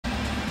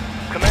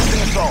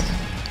assault.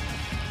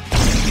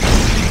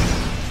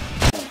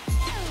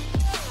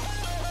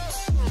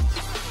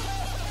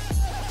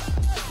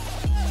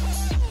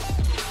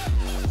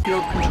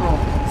 Field control.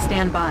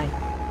 Stand by.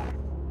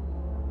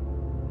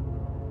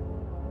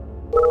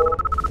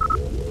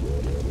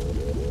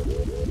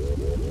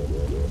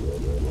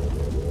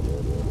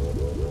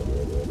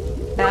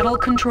 Battle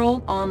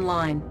control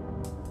online.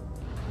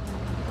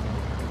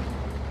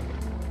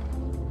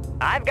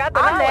 I've got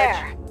the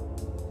knowledge.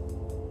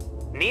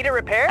 Need a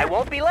repair? I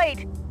won't be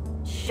late.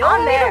 Show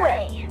me the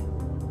way.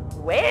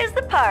 Where's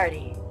the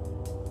party?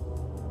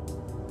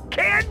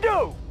 Can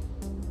do!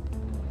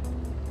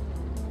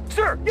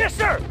 Sir! Yes,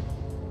 sir!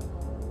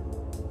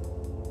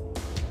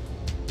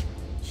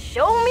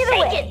 Show me the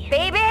way. Take it,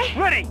 baby!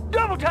 Ready!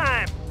 Double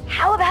time!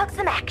 How about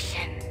some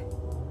action?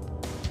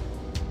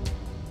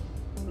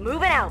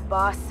 Moving out,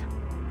 boss.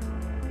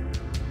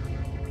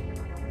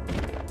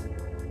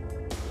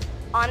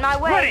 On my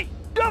way. Ready!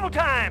 Double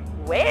time!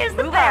 Where's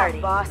the party,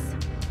 boss?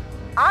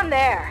 I'm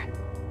there.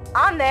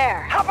 I'm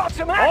there. How about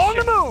some action? On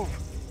the move!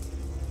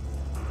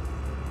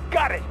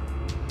 Got it!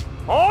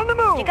 On the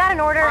move! You got an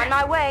order? On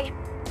my way.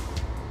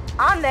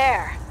 I'm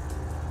there.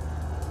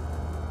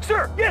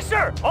 Sir! Yes,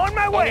 sir! On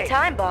my way!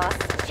 Anytime, boss.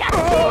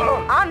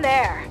 I'm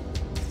there.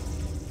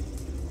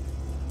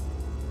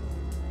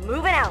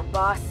 Moving out,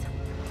 boss.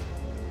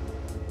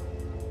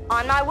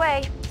 On my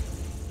way.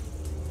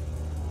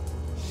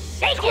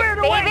 Shake Squared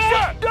it, away, baby!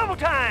 sir! Double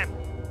time!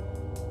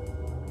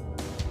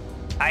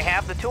 I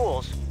have the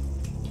tools.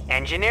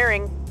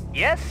 Engineering.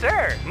 Yes,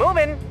 sir.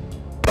 Moving.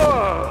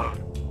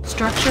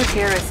 Structure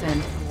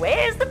garrison.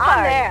 Where's the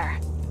party? I'm there.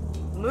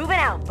 Moving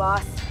out,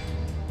 boss.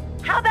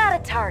 How about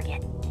a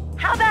target?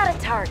 How about a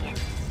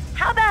target?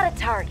 How about a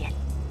target?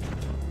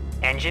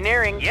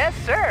 Engineering. Yes,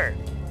 sir.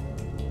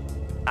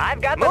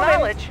 I've got the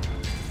knowledge.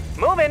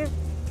 Moving.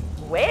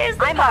 Where's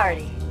the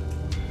party?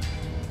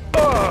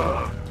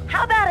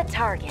 How about a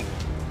target?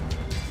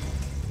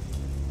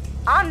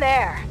 I'm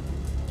there.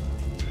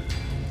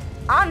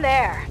 I'm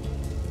there.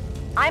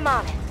 I'm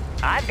on it.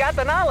 I've got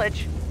the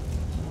knowledge.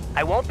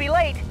 I won't be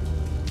late.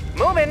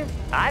 Moving.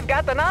 I've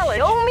got the knowledge.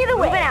 Show me the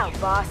way. Moving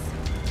out, boss.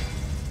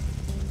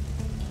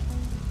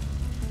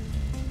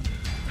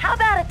 How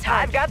about a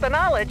target? I've got the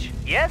knowledge.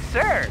 Yes,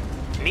 sir.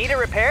 Need a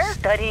repair?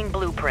 Studying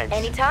blueprints.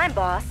 Anytime,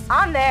 boss.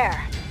 I'm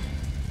there.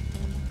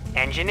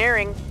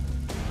 Engineering.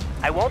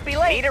 I won't be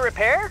late. Need a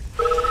repair?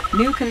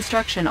 New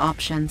construction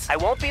options. I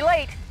won't be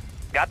late.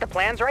 Got the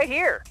plans right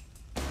here.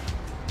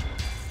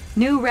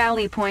 New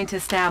rally point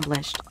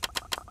established.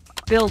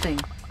 Building.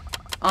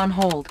 On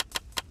hold.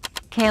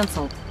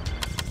 Cancelled.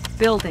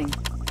 Building.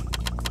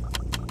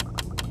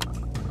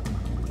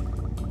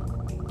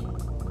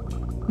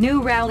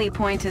 New rally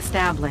point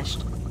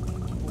established.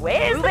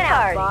 Where's the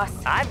party, boss?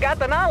 I've got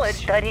the knowledge.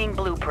 Studying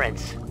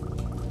blueprints.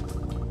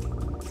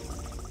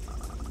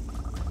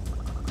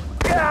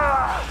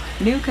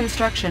 New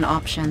construction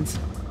options.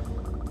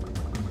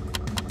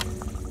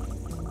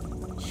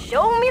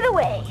 Show me the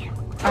way.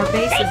 Our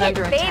base Take is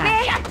under baby.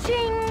 attack.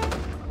 Cha-ching.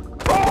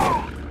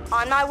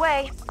 On my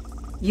way.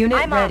 Unit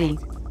I'm on ready.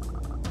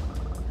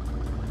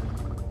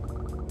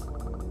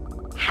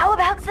 How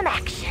about some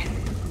action?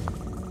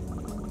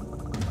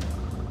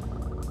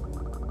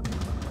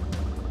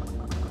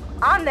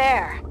 I'm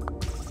there.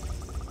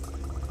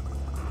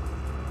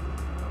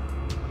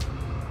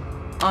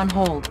 On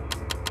hold.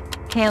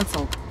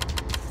 Cancelled.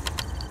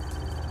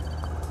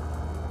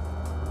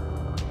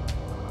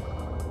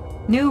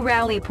 New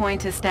rally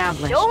point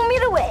established. Show me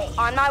the way.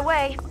 On my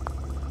way.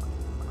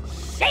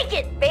 Shake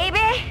it,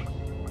 baby.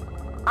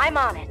 I'm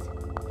on it.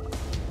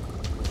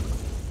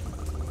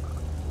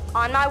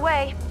 On my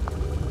way.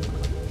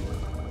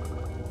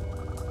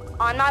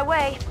 On my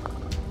way.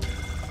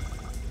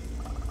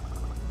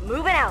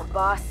 Moving out,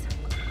 boss.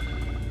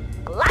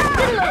 Locked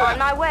and loaded. On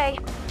my way.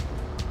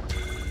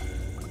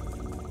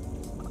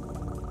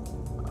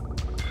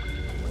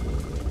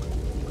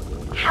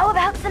 How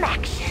about some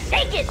action?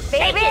 Shake it,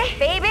 baby! Shake it,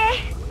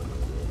 baby!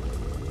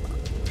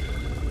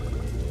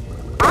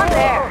 I'm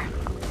there.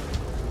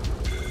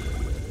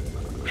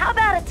 How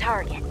about a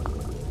target?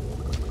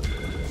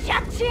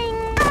 Cha-ching!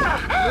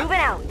 Moving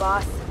out,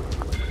 boss.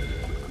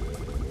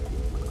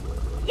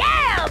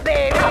 Yeah,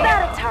 baby! How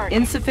about a target?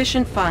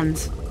 Insufficient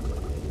funds.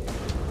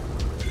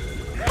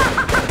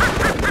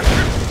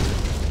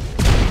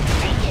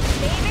 Take it,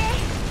 baby!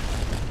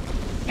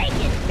 Take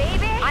it,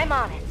 baby! I'm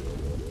on it.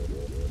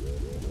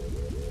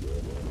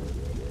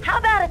 How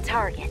about a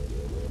target?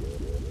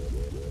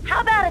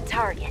 How about a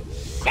target?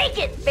 Shake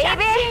it,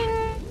 baby!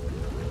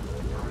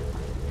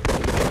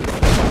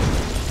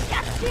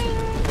 Cha-ching!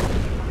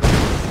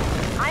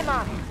 I'm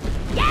on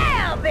it.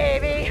 Yeah,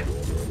 baby!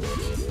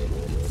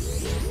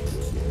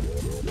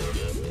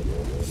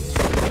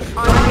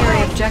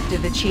 Primary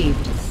objective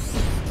achieved.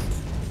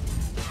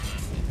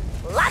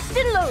 Locked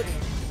and loaded.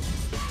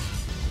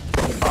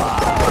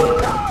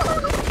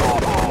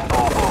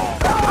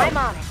 I'm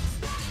on it.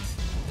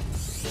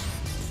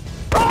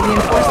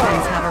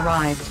 Reinforcements have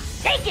arrived.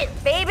 Take it,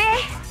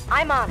 baby!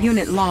 I'm on it.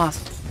 Unit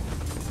lost.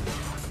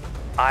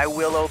 I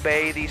will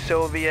obey the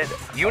Soviet...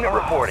 Unit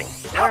reporting.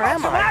 How Where about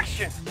am some I?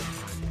 action?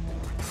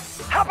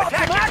 How about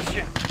some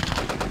action?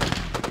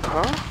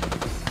 Huh?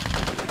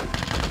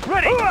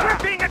 Ready! We're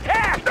being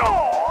attacked!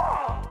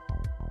 Oh!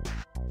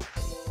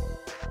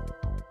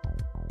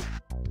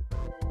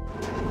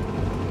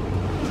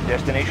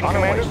 Destination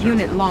commander?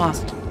 Unit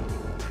lost.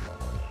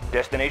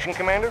 Destination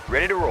commander?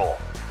 Ready to roll.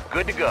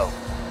 Good to go.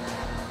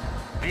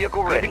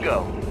 Vehicle ready to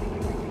go.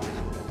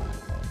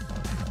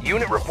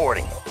 Unit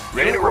reporting.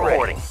 Ready to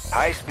reporting.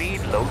 High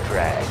speed, low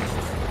drag.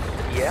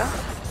 Yeah?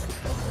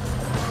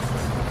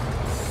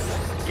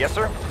 Yes,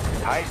 sir.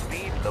 High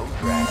speed, low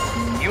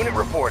drag. Unit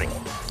reporting.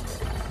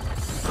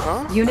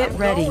 Huh? Unit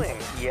ready.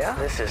 Yeah?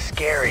 This is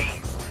scary.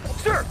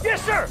 Sir!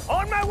 Yes, sir!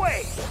 On my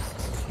way!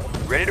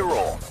 Ready to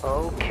roll.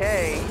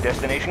 Okay.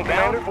 Destination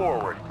commander?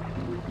 Forward.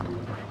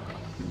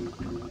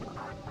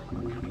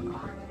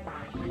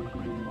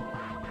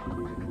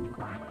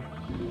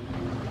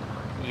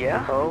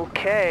 Yeah?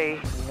 Okay.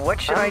 What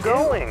should I do?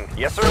 Going.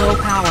 Yes, sir. Low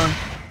power.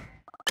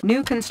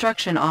 New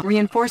construction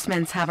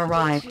reinforcements have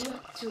arrived.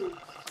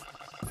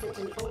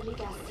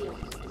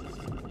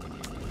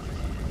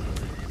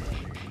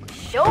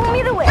 Show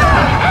me the way.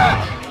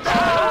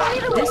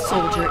 This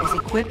soldier is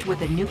equipped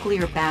with a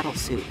nuclear battle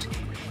suit.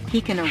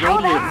 He can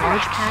irradiate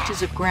large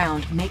patches of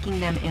ground, making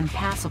them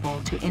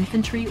impassable to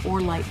infantry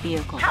or light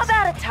vehicles. How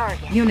about a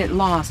target? Unit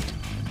lost.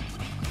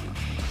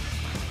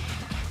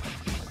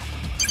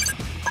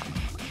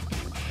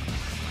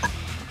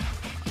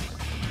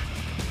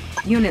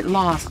 Unit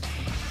lost.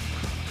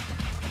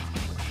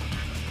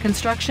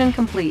 Construction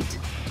complete.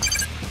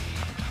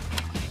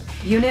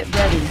 Unit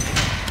ready.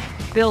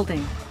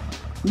 Building.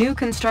 New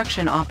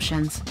construction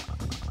options.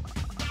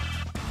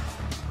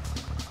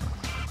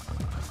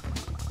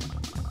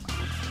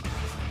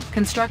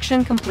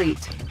 Construction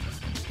complete.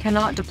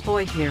 Cannot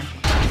deploy here.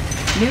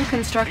 New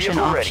construction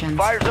Vehicle options.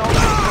 ready. Fire zone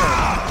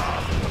confirmed.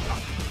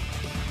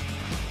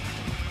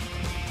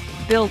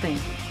 Building.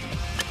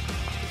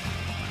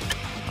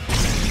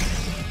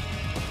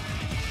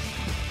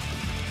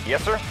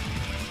 Yes, sir.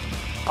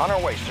 On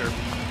our way, sir.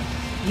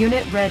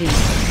 Unit ready.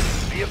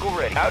 Vehicle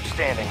ready.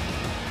 Outstanding.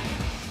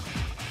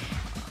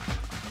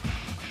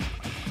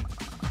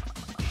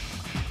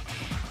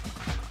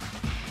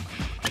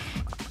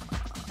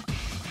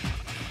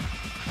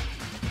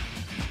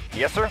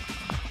 Yes, sir.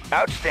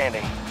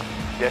 Outstanding.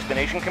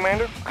 Destination,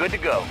 Commander? Good to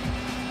go.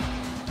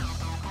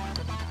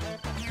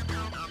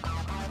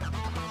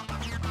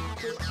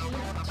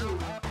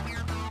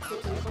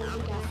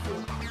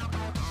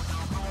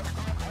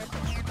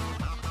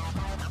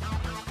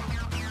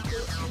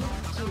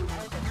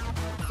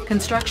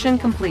 Construction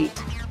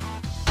complete.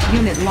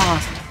 Unit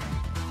lost.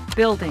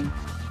 Building.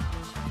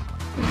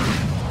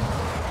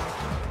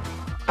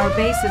 Our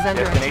base is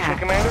under Destination, attack.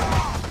 Commander?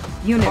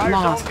 Unit Fire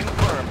lost. zone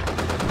confirmed.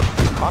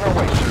 On our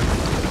way, sir.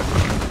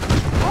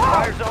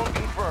 Fire zone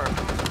confirmed.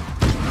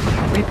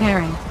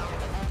 Repairing.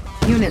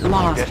 Unit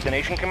lost.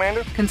 Destination,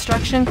 Commander?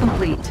 Construction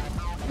complete.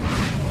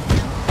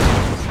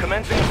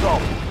 Commencing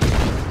assault.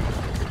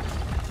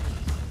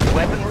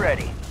 Weapon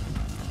ready.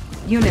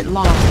 Unit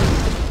lost.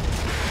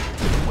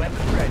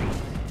 Weapon ready.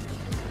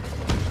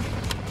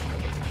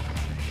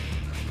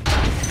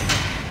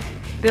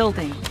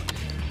 Building.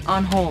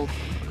 On hold.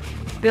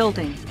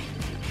 Building.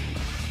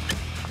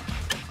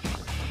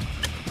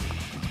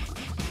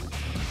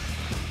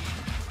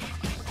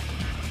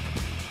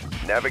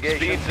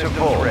 Navigation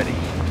systems ready.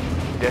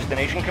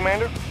 Destination,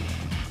 Commander?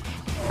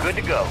 Good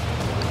to go.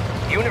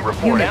 Unit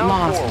report. Unit Down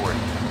lost. forward.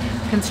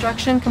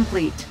 Construction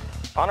complete.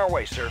 On our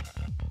way, sir.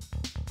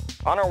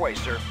 On our way,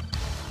 sir.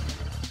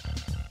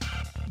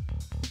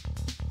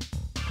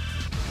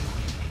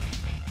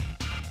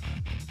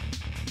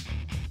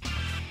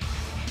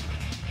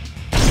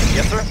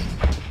 Yes, sir.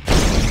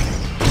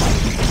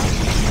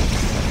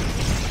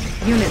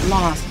 Unit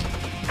lost.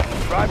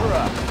 Driver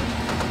up.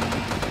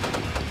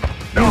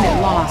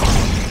 Unit lost.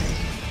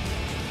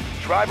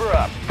 Driver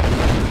up.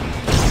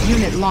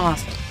 Unit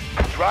lost.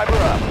 Driver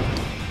up.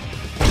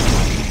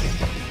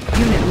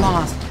 Unit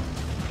lost.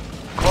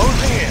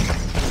 Closing in.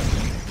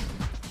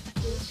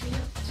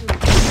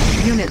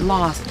 Unit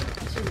lost.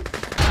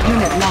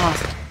 Unit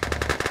lost.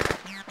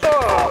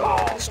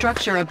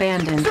 Structure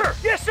abandoned. Sir!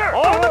 Yes, sir!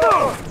 On the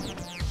move!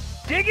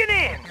 Digging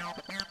in!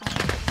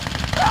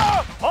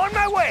 On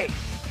my way!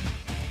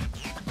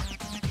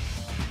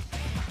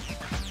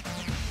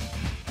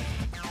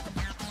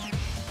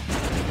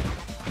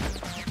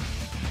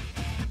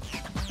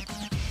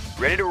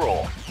 Ready to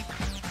roll.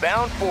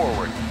 Bound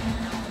forward.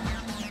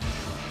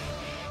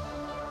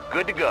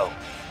 Good to go.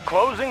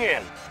 Closing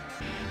in.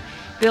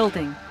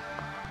 Building.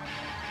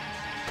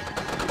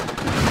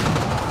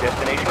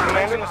 Destination,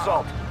 Commander?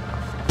 Assault.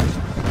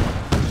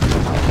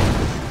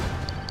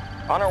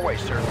 On our way,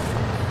 sir.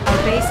 Our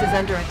base is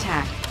under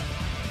attack.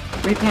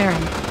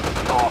 Repairing.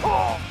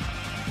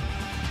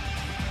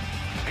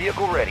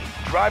 Vehicle ready.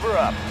 Driver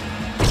up.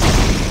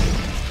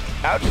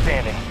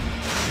 Outstanding.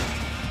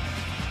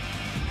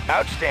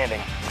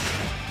 Outstanding.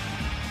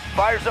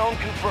 Fire zone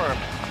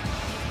confirmed.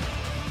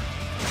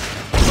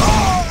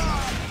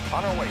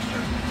 On our way,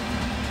 sir.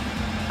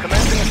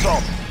 Commencing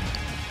assault.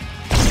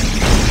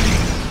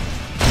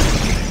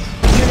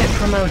 Unit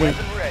promoted.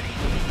 Weapon ready.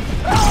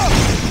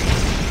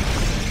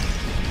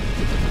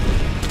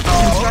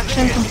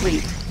 Construction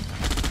complete.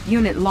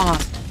 Unit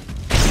lost.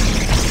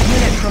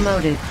 Unit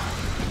promoted.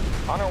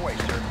 On our way,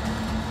 sir.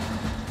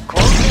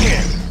 Closing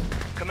in.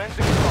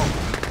 Commencing assault.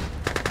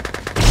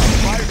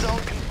 Fire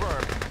zone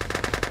confirmed.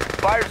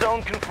 Fire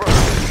zone confirmed.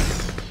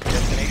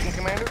 Destination,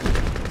 Commander?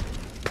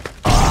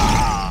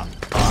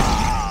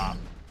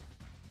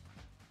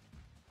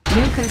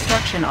 New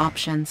construction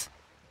options.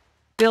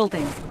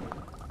 Building.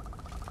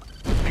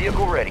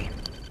 Vehicle ready.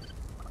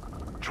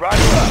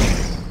 Driver up.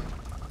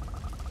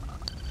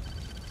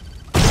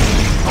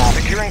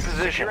 Securing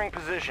position. Securing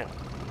position.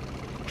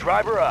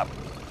 Driver up.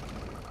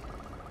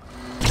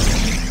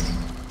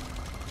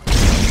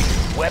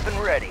 Weapon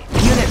ready.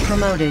 Unit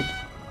promoted.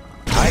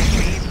 High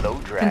speed, low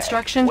drag.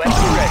 Construction Weapon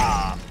complete. ready.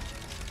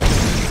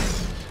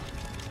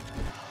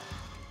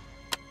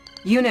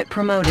 Unit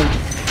promoted.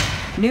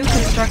 New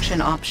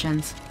construction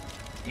options.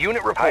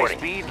 Unit reporting.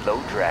 High speed, low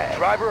drag.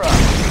 Driver up.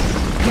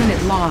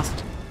 Unit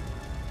lost.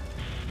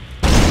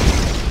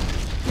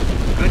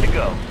 Good to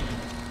go.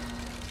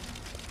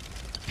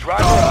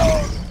 Driver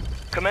up.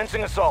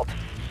 Commencing assault.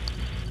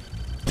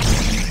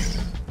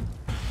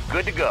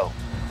 Good to go.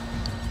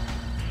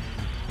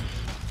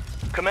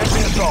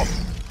 Commencing assault.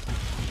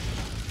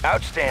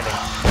 Outstanding.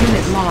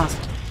 Unit lost.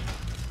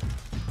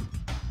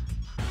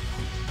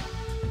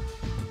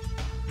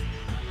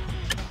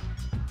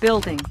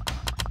 Building.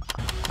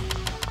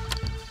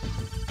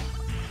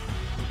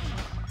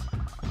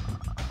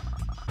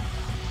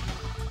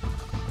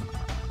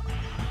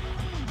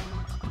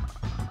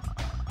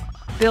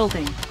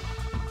 Building.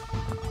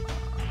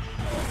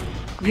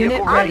 Unit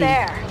Vehicle I'm ready.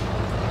 there.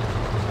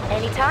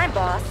 Anytime,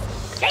 boss.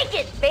 Take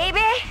it, baby!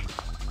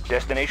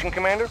 Destination,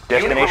 Commander?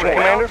 Destination,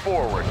 Commander?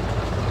 Forward.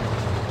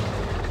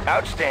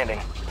 Outstanding.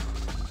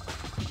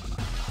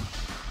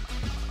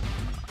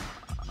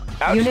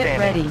 Unit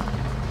ready.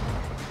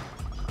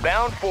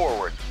 Bound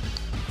forward.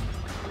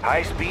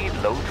 High speed,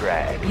 low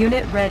drag.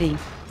 Unit ready.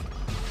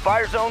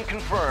 Fire zone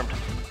confirmed.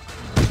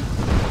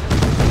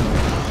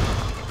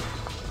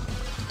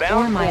 Ore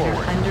Bound miner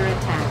forward. under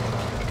attack.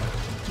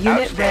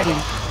 Unit ready.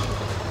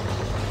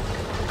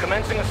 Outstanding.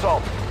 Commencing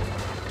assault.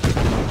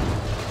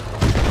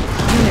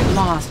 Unit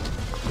lost.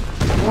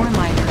 Ore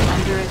miner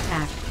under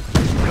attack.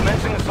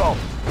 Commencing assault.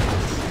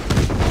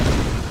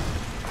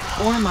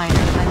 Ore miner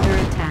under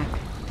attack.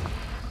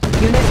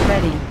 Unit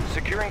ready.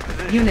 Securing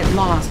position. Unit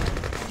lost.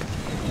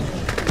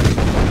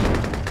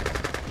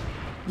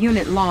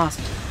 Unit lost.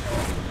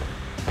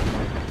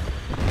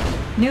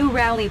 New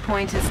rally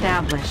point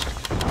established.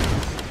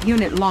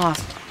 Unit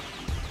lost.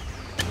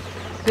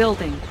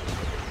 Building.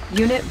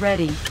 Unit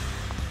ready.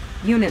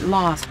 Unit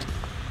lost.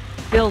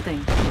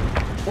 Building.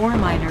 Ore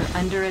miner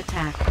under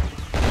attack.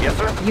 Yes,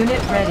 sir.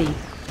 Unit ready.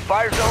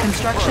 Fire zone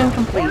Construction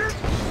confirmed.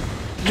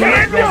 complete. Can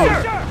Unit do,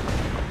 ready. sir!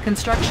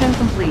 Construction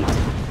complete.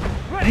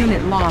 Ready.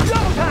 Unit lost.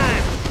 Double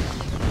time!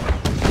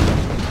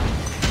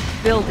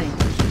 Building.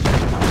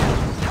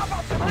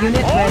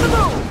 Unit On the ready.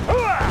 move!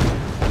 Hooah!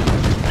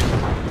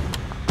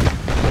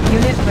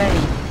 Unit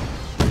ready.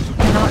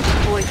 Cannot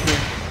deploy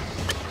here.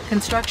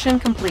 Construction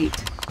complete.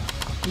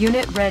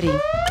 Unit ready.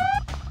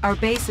 Our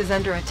base is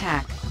under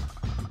attack.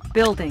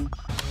 Building.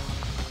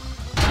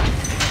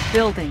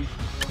 Building.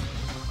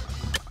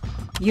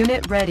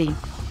 Unit ready.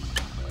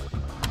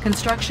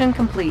 Construction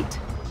complete.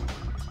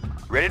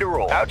 Ready to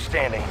roll.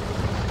 Outstanding.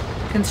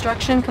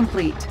 Construction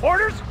complete.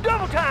 Orders,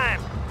 double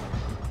time!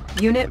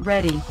 Unit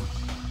ready.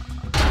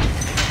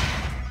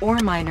 Ore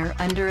miner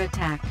under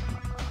attack.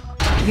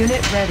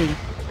 Unit ready.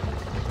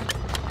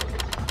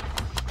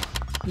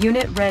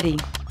 Unit ready.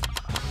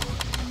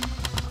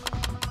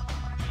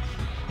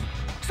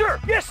 Sir,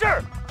 yes,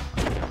 sir!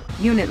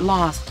 Unit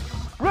lost.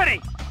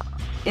 Ready!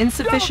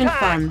 Insufficient Double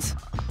time. funds.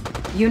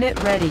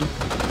 Unit ready.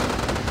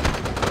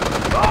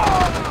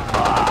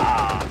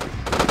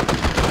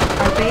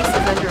 Our base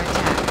is under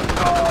attack.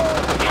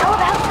 How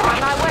about on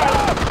my way?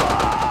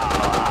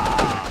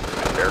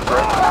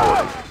 Aircraft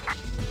reporting.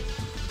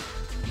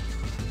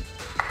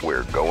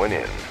 We're going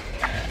in.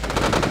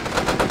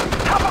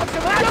 How about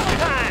some action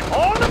time?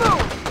 On the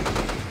move!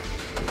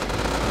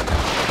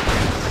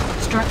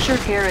 Structure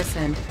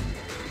garrisoned.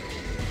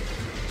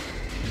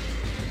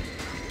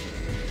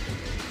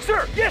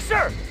 Sir, yes,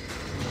 sir!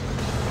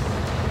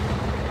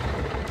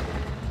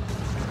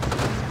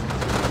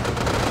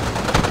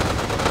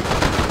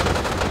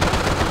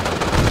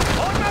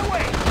 On my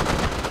way!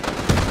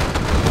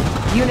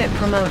 Unit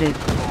promoted.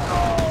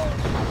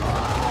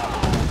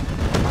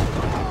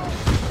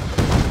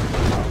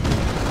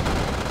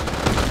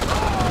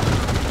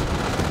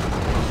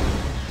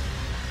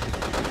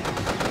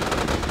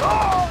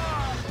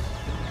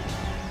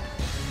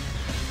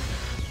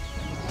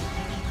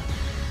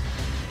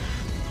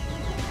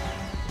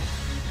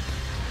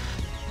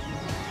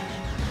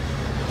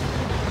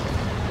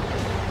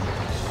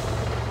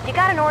 You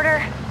got an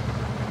order?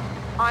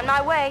 On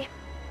my way.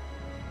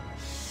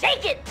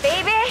 Take it,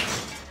 baby!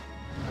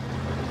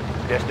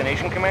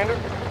 Destination, Commander?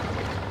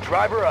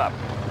 Driver up.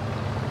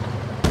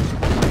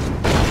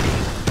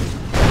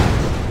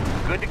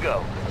 Good to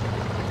go.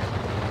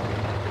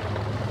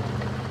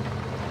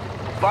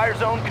 Fire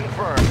zone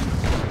confirmed.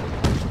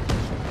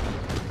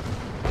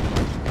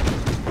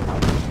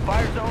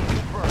 Fire zone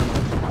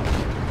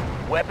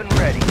confirmed. Weapon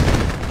ready.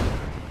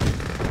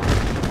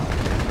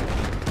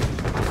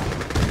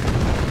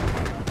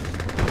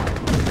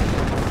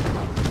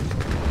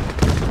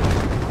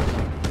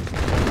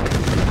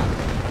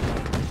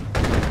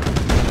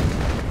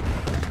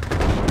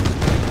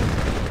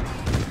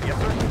 Yes,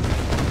 sir.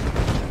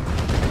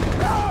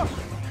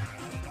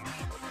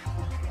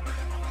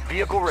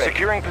 Vehicle ready.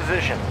 Securing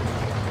position.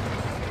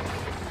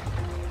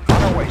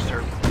 On our way,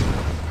 sir.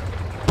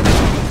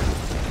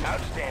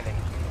 Outstanding.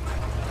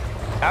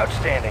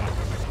 Outstanding.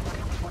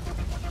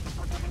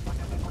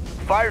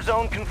 Fire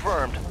zone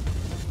confirmed.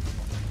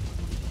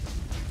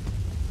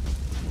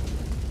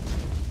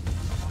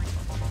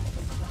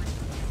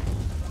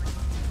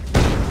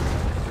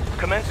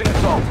 Commencing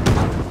assault.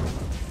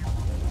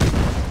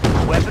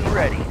 Weapon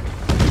ready.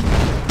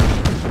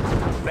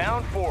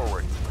 Bound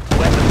forward.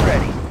 Weapon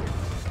ready.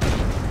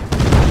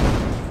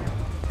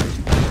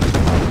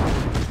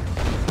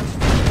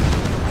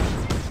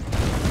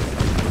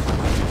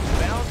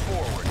 Bound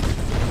forward.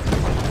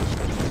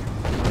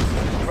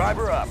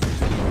 Driver up.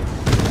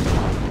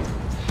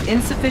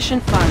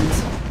 Insufficient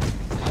funds.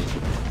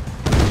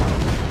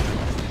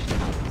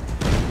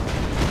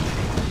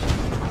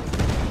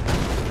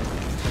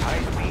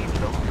 High speed,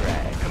 low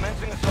drag.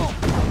 Commencing assault.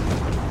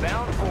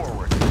 Bound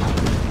forward.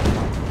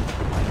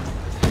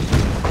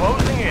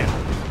 Closing in.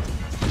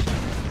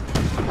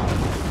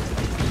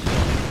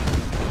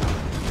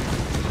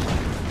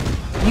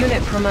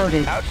 Unit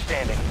promoted.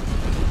 Outstanding.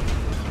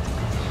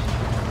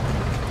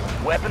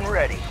 Weapon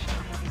ready.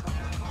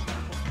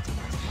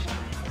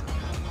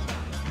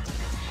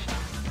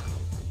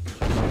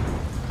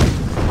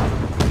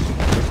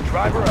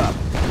 Driver up.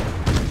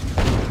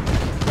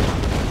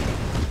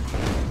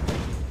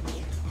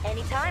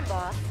 Anytime,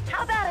 boss.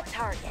 How about a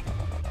target?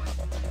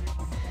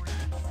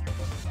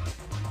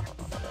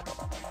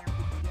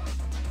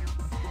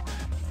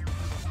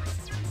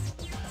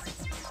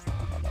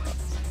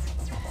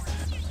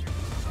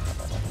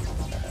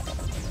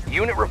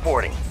 Unit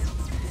reporting.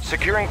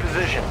 Securing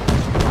position.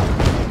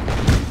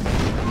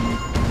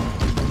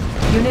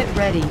 Unit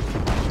ready.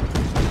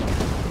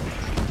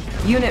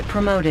 Unit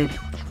promoted.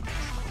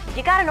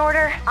 You got an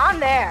order?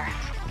 I'm there.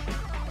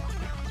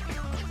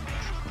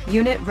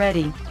 Unit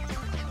ready.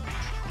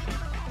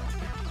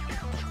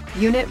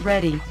 Unit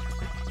ready.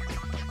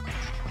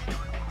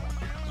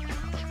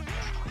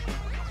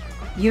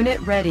 Unit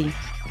ready.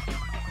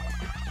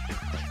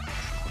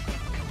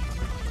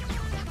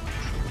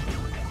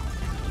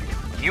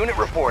 Unit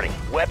reporting.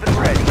 Weapon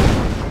ready.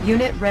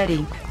 Unit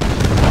ready.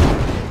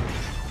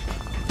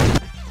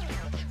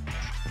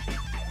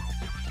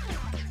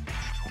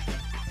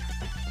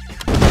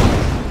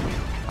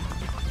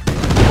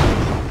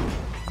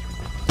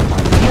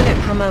 Unit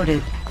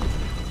promoted.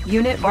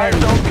 Unit Fire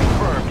ready. zone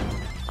confirmed.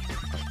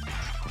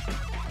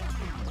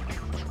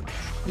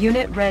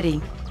 Unit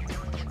ready.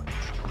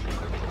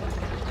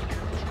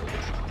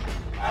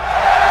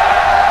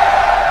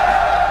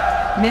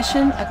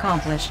 Mission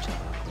accomplished.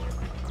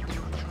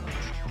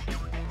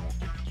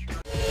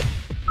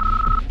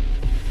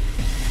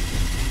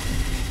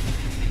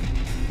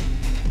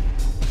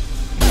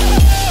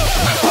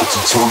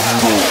 Turn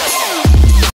it on.